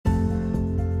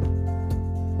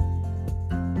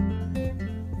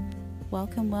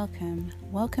Welcome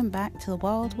back to the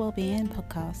World Wellbeing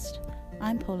Podcast.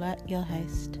 I'm Paula, your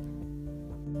host.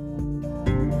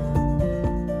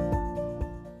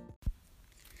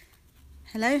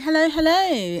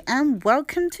 Hello, and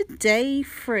welcome to day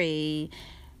 3.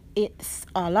 It's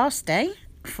our last day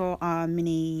for our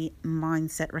mini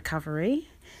mindset recovery.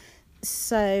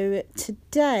 So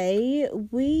today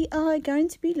we are going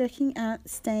to be looking at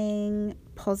staying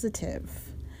positive.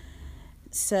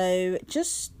 So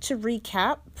just to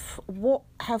recap, what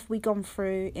have we gone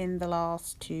through in the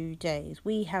last 2 days?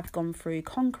 We have gone through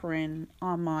conquering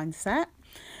our mindset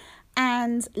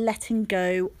and letting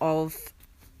go of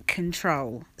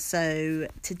control. So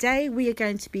today we are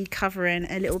going to be covering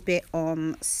a little bit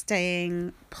on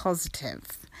staying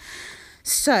positive.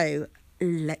 So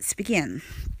let's begin.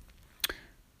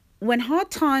 When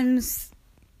hard times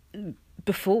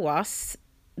befall us,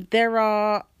 there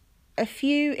are a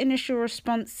few initial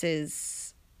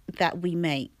responses that we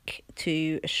make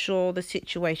to assure the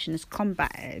situation is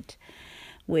combated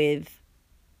with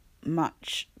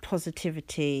much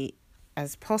positivity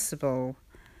as possible.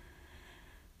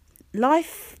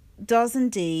 Life does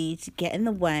indeed get in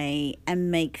the way and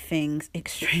make things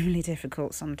extremely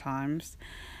difficult sometimes,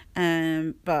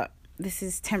 but this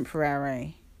is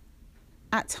temporary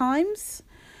at times.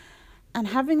 And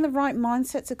having the right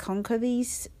mindset to conquer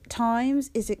these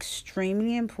times is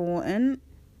extremely important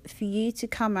for you to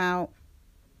come out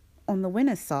on the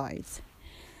winner's side,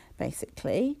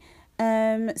 basically.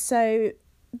 So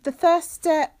the first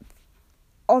step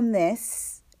on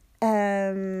this,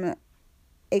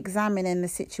 examining the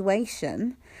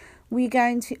situation, we're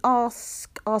going to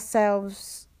ask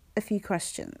ourselves a few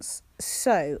questions.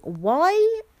 So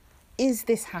why is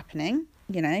this happening?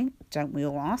 Don't we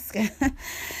all ask?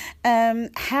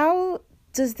 How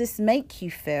does this make you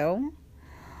feel?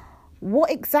 What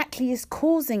exactly is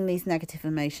causing these negative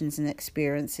emotions and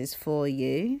experiences for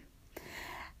you?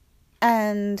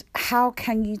 And how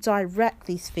can you direct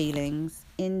these feelings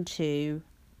into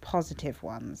positive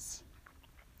ones?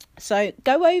 So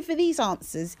go over these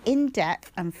answers in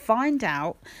depth and find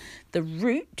out the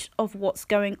root of what's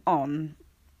going on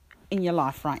in your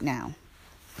life right now.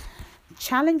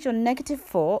 Challenge your negative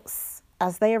thoughts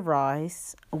as they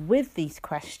arise with these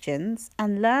questions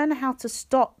and learn how to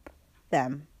stop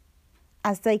them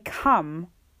as they come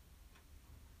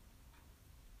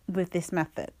with this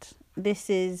method. This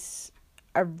is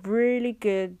a really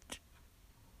good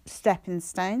stepping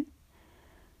stone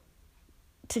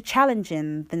to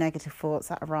challenging the negative thoughts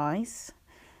that arise.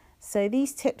 So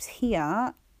these tips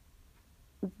here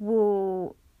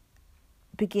will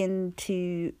begin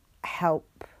to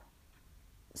help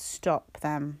stop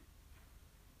them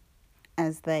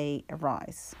as they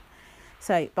arise.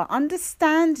 So by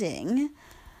understanding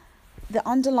the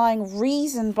underlying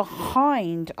reason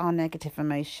behind our negative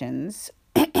emotions,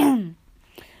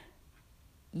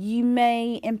 you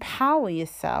may empower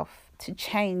yourself to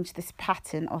change this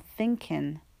pattern of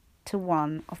thinking to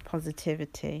one of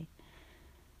positivity,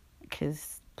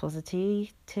 because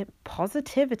positivity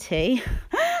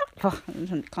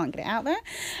can't get it out there,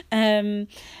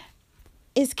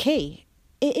 is key.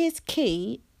 It is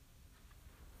key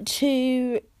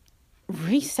to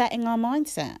resetting our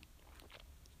mindset.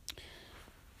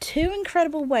 2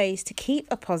 incredible ways to keep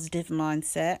a positive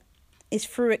mindset is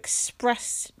through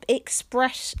expressing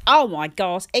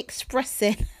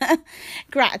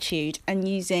gratitude and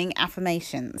using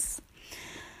affirmations.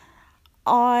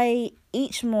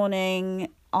 Each morning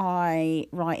I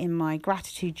write in my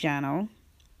gratitude journal.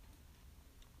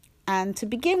 And to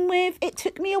begin with, it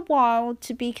took me a while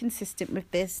to be consistent with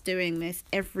doing this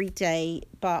every day.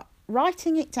 But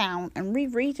writing it down and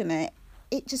rereading it,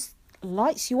 it just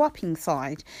lights you up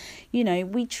inside.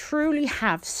 We truly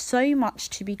have so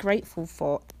much to be grateful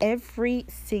for every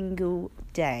single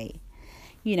day.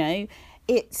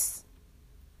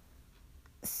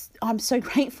 I'm so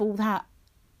grateful that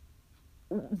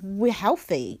we're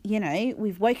healthy.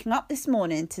 We've woken up this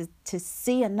morning to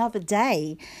see another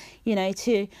day,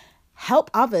 to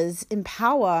help others,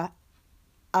 empower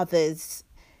others,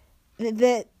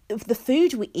 the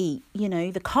food we eat,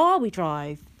 the car we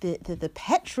drive, the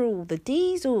petrol, the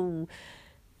diesel,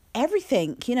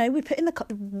 everything, we put in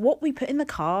what we put in the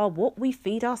car, what we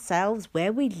feed ourselves,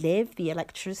 where we live, the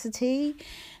electricity,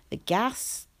 the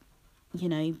gas,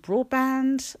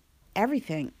 broadband,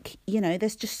 everything.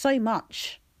 There's just so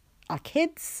much. Our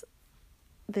kids,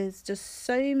 there's just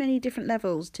so many different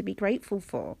levels to be grateful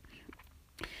for.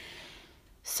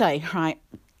 So, right,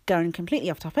 going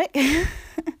completely off topic.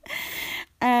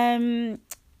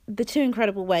 The 2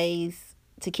 incredible ways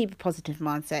to keep a positive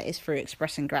mindset is through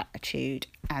expressing gratitude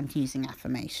and using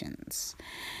affirmations.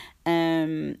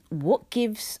 What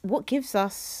gives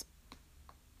us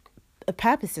a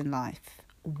purpose in life?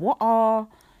 What are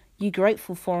you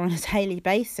grateful for on a daily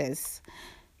basis?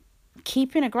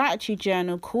 Keeping a gratitude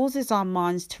journal causes our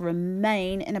minds to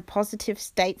remain in a positive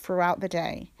state throughout the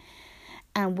day,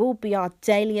 and will be our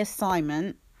daily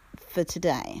assignment for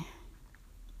today.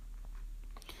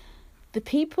 The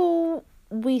people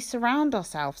we surround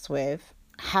ourselves with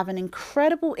have an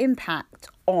incredible impact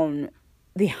on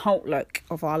the outlook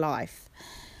of our life.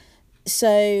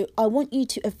 So I want you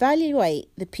to evaluate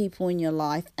the people in your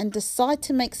life and decide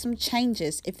to make some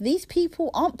changes. If these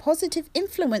people aren't positive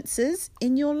influences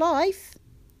in your life,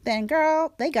 then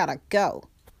girl, they gotta go.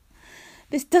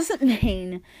 This doesn't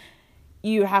mean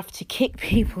you have to kick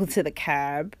people to the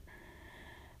curb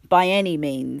by any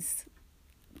means,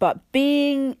 but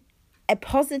being a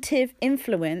positive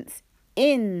influence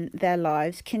in their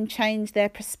lives can change their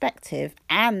perspective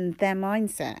and their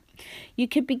mindset. You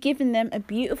could be giving them a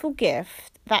beautiful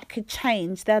gift that could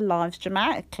change their lives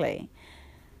dramatically.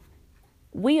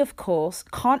 We, of course,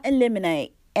 can't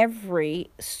eliminate every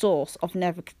source of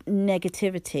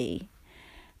negativity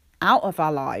out of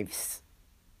our lives.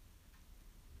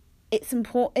 It's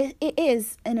important. It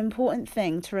is an important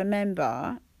thing to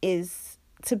remember, is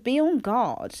to be on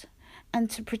guard and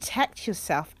to protect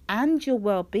yourself and your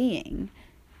well-being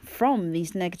from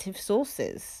these negative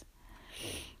sources.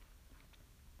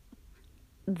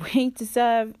 We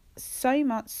deserve so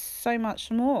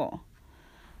much more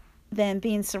than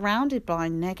being surrounded by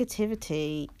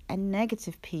negativity and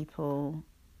negative people.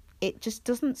 It just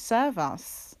doesn't serve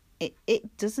us.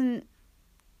 It doesn't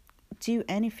do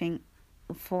anything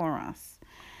for us.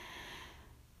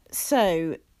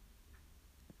 So,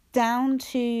 down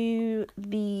to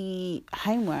the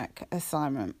homework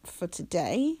assignment for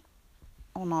today,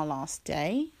 on our last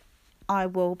day. I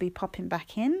will be popping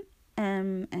back in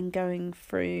and going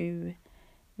through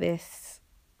this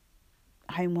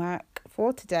homework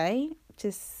for today,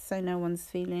 just so no one's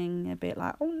feeling a bit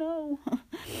like, oh no.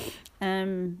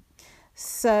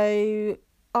 So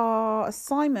our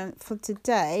assignment for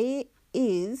today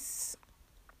is,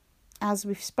 as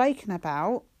we've spoken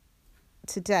about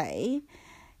today,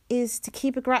 is to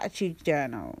keep a gratitude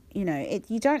journal. You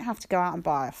don't have to go out and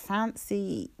buy a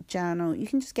fancy journal. You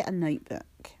can just get a notebook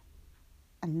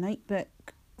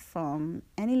from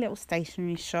any little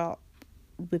stationery shop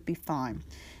would be fine.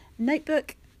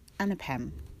 Notebook and a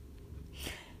pen.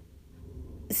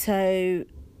 So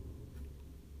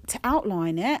to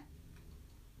outline it,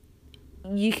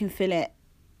 you can fill it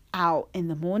out in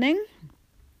the morning,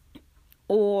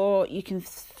 or you can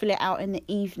fill it out in the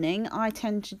evening. I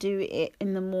tend to do it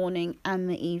in the morning and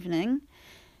the evening.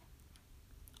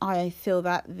 I feel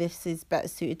that this is better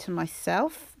suited to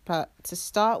myself. But to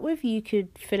start with, you could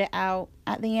fill it out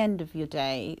at the end of your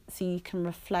day, so you can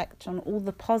reflect on all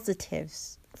the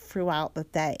positives throughout the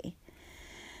day.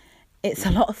 It's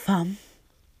a lot of fun.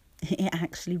 It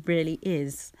actually really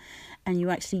is. And you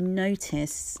actually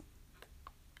notice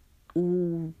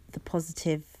all the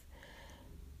positive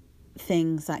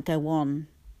things that go on,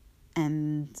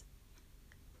 and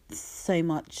so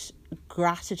much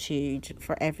gratitude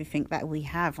for everything that we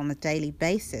have on a daily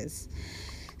basis.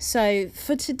 So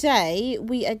for today,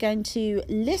 we are going to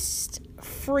list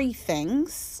 3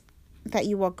 things that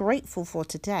you are grateful for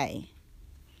today.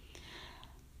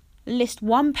 List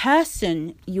 1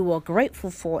 person you are grateful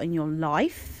for in your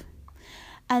life,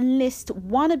 and list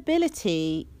 1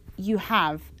 ability you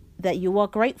have that you are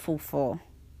grateful for.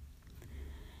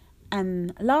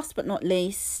 And last but not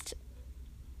least,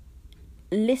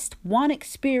 list 1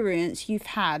 experience you've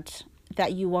had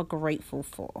that you are grateful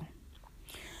for.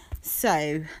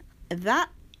 So that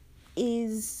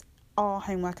is our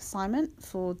homework assignment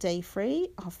for day 3,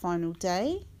 our final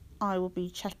day. I will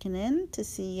be checking in to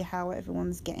see how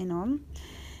everyone's getting on.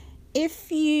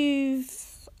 If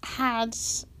you've had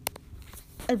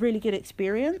a really good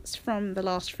experience from the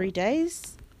last 3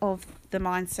 days of the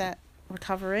mindset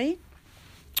recovery,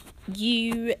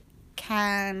 you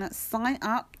can sign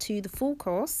up to the full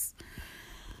course,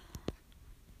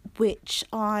 which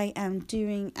I am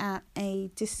doing at a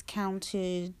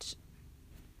discounted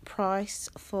price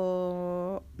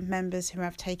for members who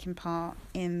have taken part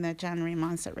in the January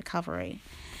Mindset Recovery.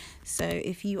 So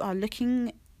if you are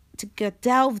looking to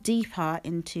delve deeper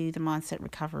into the Mindset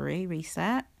Recovery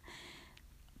Reset,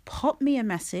 pop me a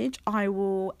message. I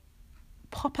will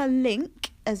pop a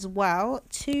link as well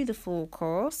to the full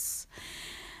course,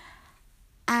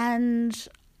 and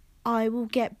I will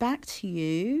get back to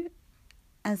you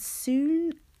as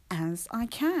soon as I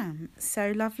can.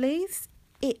 So lovelies,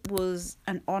 it was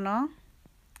an honour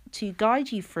to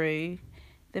guide you through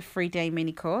the 3-day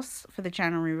mini course for the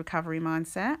January Recovery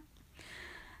Mindset.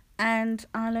 And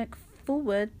I look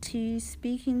forward to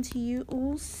speaking to you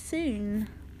all soon.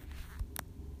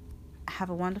 Have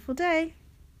a wonderful day.